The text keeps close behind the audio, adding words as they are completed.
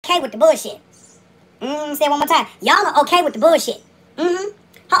okay with the bullshit. Say it one more time. Y'all are okay with the bullshit.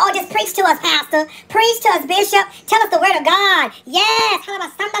 Oh, just preach to us, pastor. Preach to us, bishop. Tell us the word of God. Yes.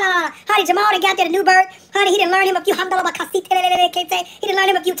 Honey, Jamal done got there to new birth. Honey, he didn't learn him a few. He didn't learn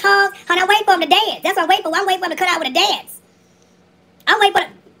him a few tongues. Honey, I wait for him to dance. That's what I wait for. I'm waiting for him to cut out with a dance. I'm waiting for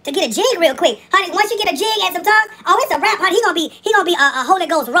to get a jig real quick. Honey, once you get a jig and some tongues, oh, it's a wrap. Honey, he gonna be a Holy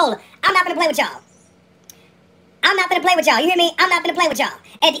Ghost roller. I'm not gonna play with y'all. I'm not gonna play with y'all. You hear me? I'm not gonna play with y'all.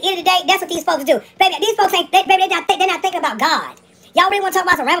 At the end of the day, that's what these folks do. Baby, these folks ain't. They're not thinking about God. Y'all really want to talk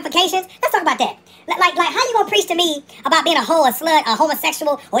about some ramifications? Let's talk about that. Like how you gonna preach to me about being a hoe, a slut, a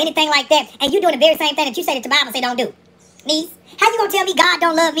homosexual, or anything like that, and you doing the very same thing that you say that the Bible say don't do? Niece, how you gonna tell me God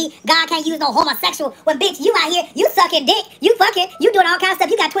don't love me? God can't use no homosexual when, bitch, you out here, you sucking dick, you fucking, you doing all kinds of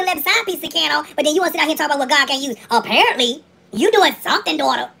stuff. You got 11 side pieces of can on, but then you want to sit out here and talk about what God can't use. Apparently, you doing something,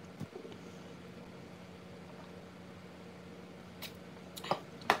 daughter.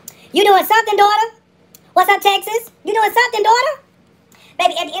 You doing something, daughter? What's up, Texas? You doing something, daughter?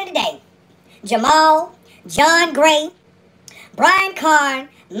 Baby, at the end of the day, Jamal, John Gray, Brian Carn,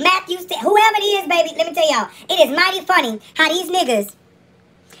 Matthew, whoever it is, baby, let me tell y'all, it is mighty funny how these niggas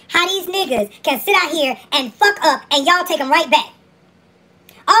can sit out here and fuck up and y'all take them right back.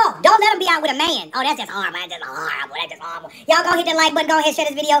 Oh, don't let them be out with a man. Oh, that's just horrible. That's just horrible. That's just horrible. Y'all go hit that like button. Go ahead, share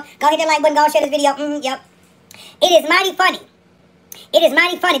this video. Go hit that like button. Go share this video. Yep. It is mighty funny. It is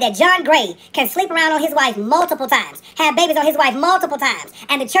mighty funny that John Gray can sleep around on his wife multiple times, have babies on his wife multiple times,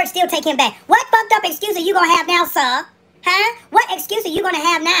 and the church still take him back. What fucked up excuse are you gonna have now, sir? Huh? What excuse are you gonna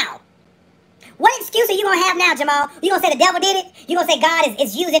have now? What excuse are you gonna have now, Jamal? You gonna say the devil did it? You gonna say God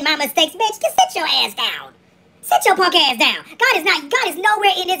is using my mistakes? Bitch, just sit your ass down. Sit your punk ass down. God is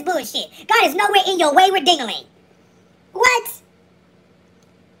nowhere in this bullshit. God is nowhere in your wayward dingling. What?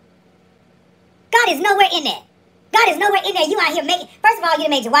 God is nowhere in that. God is nowhere in there. You out here making... First of all, you done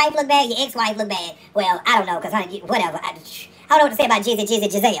made your wife look bad, your ex-wife look bad. Well, I don't know, because, honey, whatever. I don't know what to say about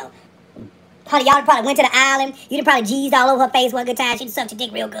Giselle. Honey, y'all probably went to the island. You done probably G's all over her face one good time. She done sucked your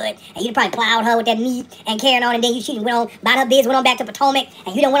dick real good. And you done probably plowed her with that meat and carrying on. And then she went on, about her biz, went on back to Potomac.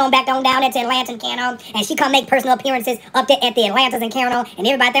 And you done went on back down there to Atlanta and carrying on. And she come make personal appearances up there at the Atlantas and carrying on. And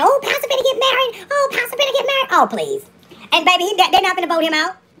everybody think, oh, Pastor finna get married. Oh, Pastor finna get married. Oh, please. And baby, they're not finna vote him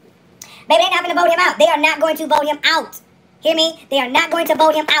out. Baby, they're not going to vote him out. They are not going to vote him out. Hear me? They are not going to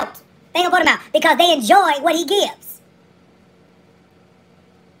vote him out. They ain't going to vote him out because they enjoy what he gives.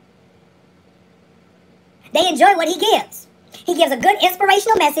 They enjoy what he gives. He gives a good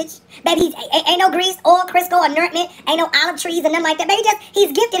inspirational message. Baby, ain't no grease, oil, Crisco, or anointment. Ain't no olive trees or nothing like that. Baby,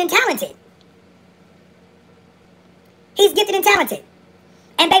 he's gifted and talented. He's gifted and talented.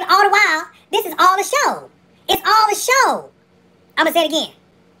 And baby, all the while, this is all a show. It's all a show. I'm going to say it again.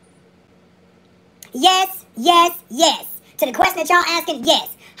 Yes, yes, yes. To the question that y'all asking,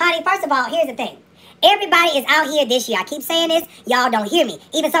 yes. Honey, first of all, here's the thing. Everybody is out here this year. I keep saying this. Y'all don't hear me.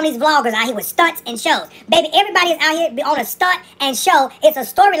 Even some of these vloggers out here with stunts and shows. Baby, everybody is out here on a stunt and show. It's a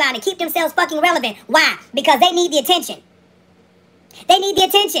storyline to keep themselves fucking relevant. Why? Because they need the attention. They need the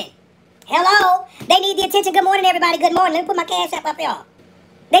attention. Hello? They need the attention. Good morning, everybody. Good morning. Let me put my cash app up, y'all.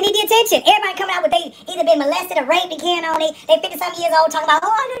 They need the attention. Everybody coming out with they either been molested or raped and carrying on. They 50-something years old talking about,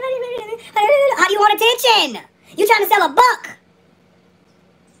 how do you want attention? You trying to sell a book.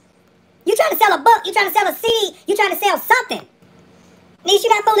 You trying to sell a book. You trying to sell a CD. You trying to sell something. Niece, you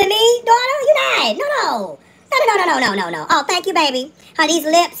not fooling me, daughter? You not. No. Oh, thank you, baby. These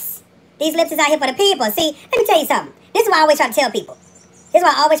lips is out here for the people. See, let me tell you something. This is why I always try to tell people.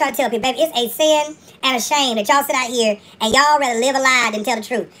 Baby, it's a sin and a shame that y'all sit out here and y'all rather live a lie than tell the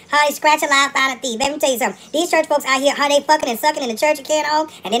truth. Honey, scratch a lie, find a thief. Baby, let me tell you something. These church folks out here, they fucking and sucking in the church and carrying on,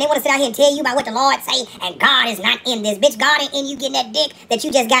 and then they want to sit out here and tell you about what the Lord say, and God is not in this. Bitch, God ain't in you getting that dick that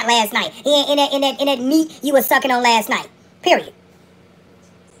you just got last night. He ain't in that meat you was sucking on last night. Period.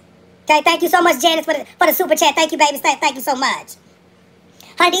 Okay, thank you so much, Janice, for the super chat. Thank you, baby. Thank you so much.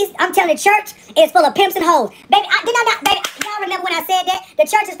 Honey, I'm telling you, the church is full of pimps and hoes. Baby, y'all remember when I said that? The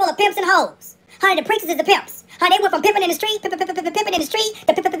church is full of pimps and hoes. Honey, the preachers is the pimps. Honey, they went from pimping in the street, pimping in the street,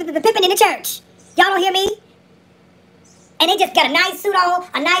 to pimping in the church. Y'all don't hear me? And they just got a nice suit on,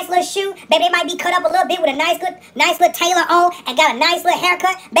 a nice little shoe. Baby, they might be cut up a little bit with a nice little tailor on, and got a nice little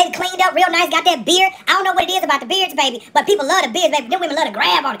haircut. Baby, cleaned up real nice, got that beard. I don't know what it is about the beards, baby, but people love the beards, baby. Them women love to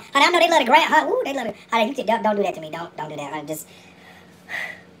grab on it. Honey, I know they love to grab. Honey, ooh, they love it. Honey, don't do that to me. Don't do that. Honey, just...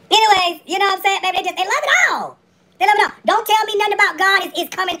 Anyways, you know what I'm saying? Baby, they love it all. They love it all. Don't tell me nothing about God is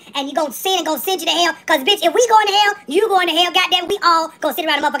coming and you gonna sin and gonna send you to hell. Because, bitch, if we going to hell, you going to hell. Goddamn, we all gonna sit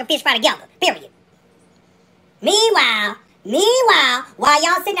around a motherfucking fish fry together. Period. Meanwhile, while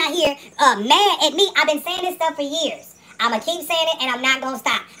y'all sitting out here mad at me, I've been saying this stuff for years. I'm going to keep saying it, and I'm not going to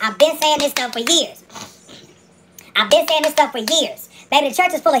stop. I've been saying this stuff for years. I've been saying this stuff for years. Baby, the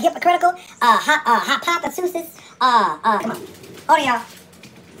church is full of hypocritical, hypotheses. Come on. Hold on, y'all.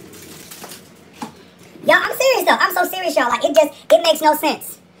 Y'all, I'm serious, though. I'm so serious, y'all. Like, it makes no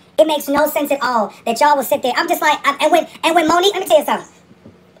sense. It makes no sense at all that y'all will sit there. I'm just like, and when Monique, let me tell you something.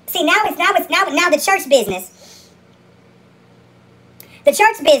 See, now the church business. The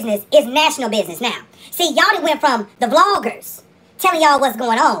church business is national business now. See, y'all done went from the vloggers telling y'all what's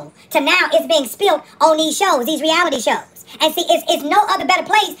going on to now it's being spilled on these shows, these reality shows. And see, it's no other better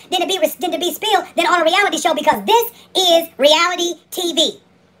place than to be spilled than on a reality show, because this is reality TV.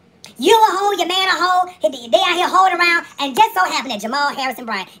 You a hoe, your man a hoe, they out here holding around, and just so happened that Jamal, Harris, and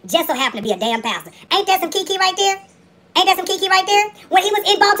Bryant just so happened to be a damn pastor. Ain't that some Kiki right there? Ain't that some Kiki right there? When he was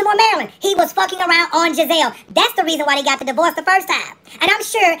in Baltimore, Maryland, he was fucking around on Giselle. That's the reason why they got the divorce the first time. And I'm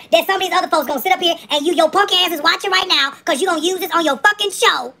sure that some of these other folks gonna sit up here and you, your punk ass is watching right now, because you gonna use this on your fucking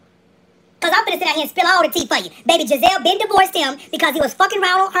show. Because I'm gonna sit out here and spill all the tea for you. Baby, Giselle been divorced him because he was fucking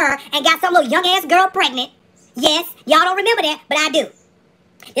around on her and got some little young ass girl pregnant. Yes, y'all don't remember that, but I do.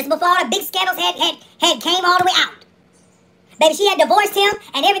 This before all the big scandals had came all the way out. Baby, she had divorced him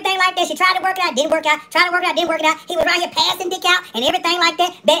and everything like that. She tried to work it out, didn't work out. Tried to work it out, didn't work it out. He was around here passing dick out and everything like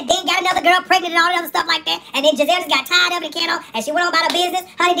that. Then got another girl pregnant and all that other stuff like that. And then Giselle just got tired of it and came on, and she went on about her business.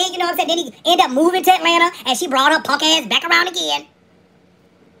 Honey, then, you know what I'm saying? Then he ended up moving to Atlanta, and she brought her punk ass back around again.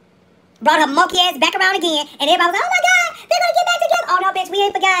 Brought her monkey ass back around again. And everybody was like, oh my God, they're going to get back together. Oh no, bitch, we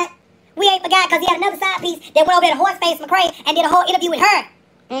ain't forgot. We ain't forgot, because he had another side piece that went over there to Horseface McCray and did a whole interview with her.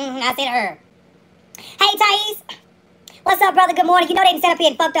 I said her. Hey, Thais. What's up, brother? Good morning. You know they done set up here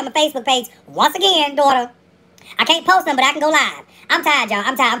and fucked up my Facebook page once again, daughter. I can't post them, but I can go live. I'm tired, y'all.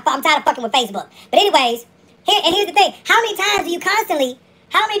 I'm tired. I'm tired of fucking with Facebook. But anyways, here's the thing. How many times do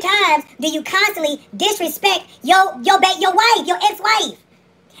you constantly disrespect your wife, your ex-wife?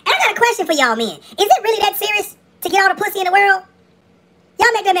 And I got a question for y'all, men. Is it really that serious to get all the pussy in the world?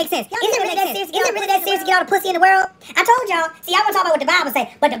 Y'all make that make sense. Is it really that serious to get all the pussy in the world? I told y'all. See, I want to talk about what the Bible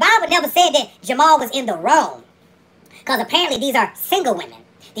say, but the Bible never said that Jamal was in the wrong. Because apparently these are single women.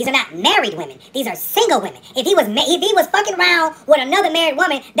 These are not married women. These are single women. If he was fucking around with another married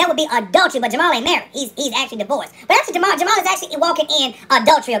woman, that would be adultery. But Jamal ain't married. He's actually divorced. But actually, Jamal is actually walking in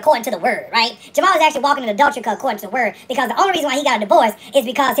adultery according to the word, right? Jamal is actually walking in adultery according to the word, because the only reason why he got a divorce is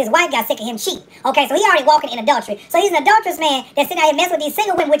because his wife got sick of him cheating. Okay, so he already walking in adultery. So he's an adulterous man that's sitting out here messing with these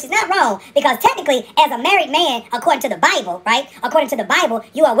single women, which is not wrong, because technically, as a married man, according to the Bible, right? According to the Bible,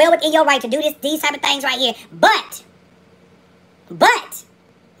 you are well within your right to do these type of things right here. But,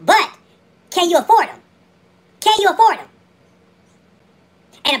 can you afford them? Can you afford them?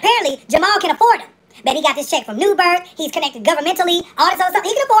 And apparently, Jamal can afford them. But he got this check from Newberg. He's connected governmentally. All this other stuff.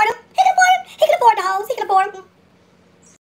 He can afford them. He can afford them. He can afford the hoes. He can afford them.